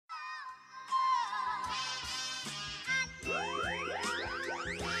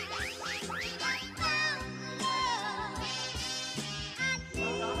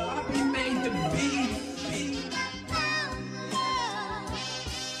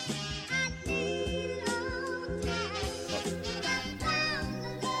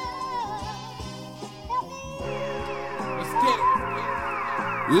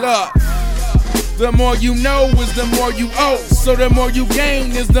Look, the more you know is the more you owe. So the more you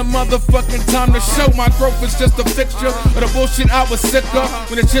gain is the motherfucking time to show. My growth is just a fixture of the bullshit I was sick of.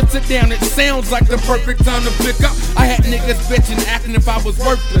 When the chips are down, it sounds like the perfect time to pick up. I had niggas bitching, acting if I was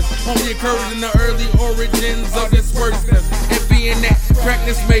worthless. Only occurred in the early origins of this worthless. And being that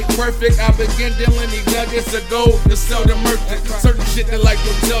practice made perfect, I began dealing these nuggets of gold to sell to merchants. Certain shit that life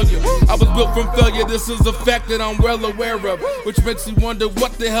will tell you. I was built from failure, this is a fact that I'm well aware of. Which makes me wonder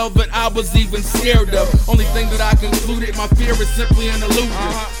what the hell that I was even scared of. Only thing that I concluded, my fear is simply an illusion.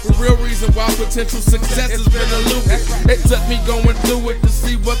 The real reason why potential success has been eluded. It took me going through it to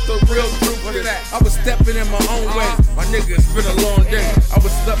see what the real truth is. I was stepping in my own way. My nigga, it's been a long day. I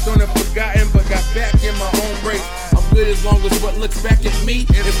was slept on and forgotten, but got back in my own race. I'm good as long as what looks back at me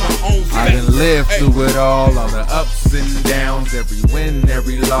is my own face. I done lived through it all the ups and downs, every win,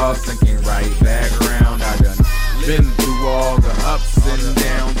 every loss, thinking right back around. I done been through all the ups and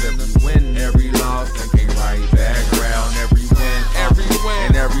downs, every win, every loss, thinking right back around. Every win,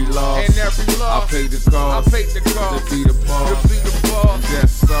 and every loss, I paid the cost, to be the boss.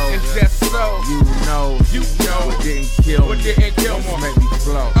 And just so, you know, what didn't kill me, make me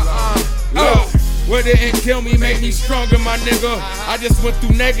flow. What didn't kill me made me stronger, my nigga. I just went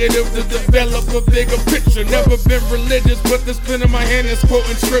through negative to develop a bigger picture. Never been religious, but this pen in my hand is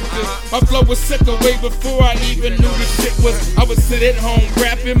quoting scriptures. My flow was sicker way before I even knew the shit was. I would sit at home,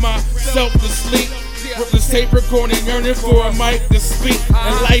 rapping myself to sleep. With this tape recording, yearning for a mic to speak.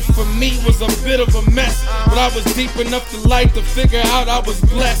 And life for me was a bit of a mess, but I was deep enough to light to figure out I was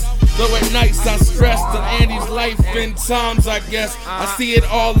blessed. Though at nights I stressed and Andy's life in times, I guess. I see it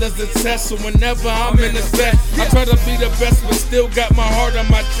all as a test, so whenever I'm in the set, I try to be the best, but still got my heart on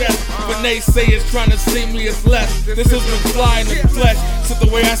my chest. But naysayers trying to see me as less. This is McFly in the flesh, so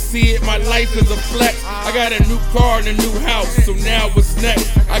the way I see it, my life is a flex. I got a new car and a new house, so now what's next?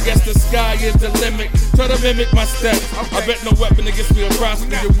 I guess the sky is the limit. Try to mimic my steps. I bet no weapon against me will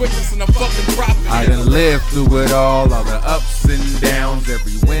prosper. You're witnessing a fucking prophet. I done lived through it all the ups and downs,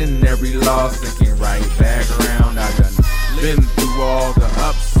 every win, every loss, thinking right back around. I done been through all the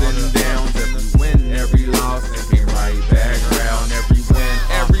ups and downs, every win, every loss, thinking right back around. Every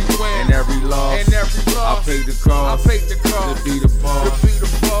win, and every loss, I paid the cost, to be the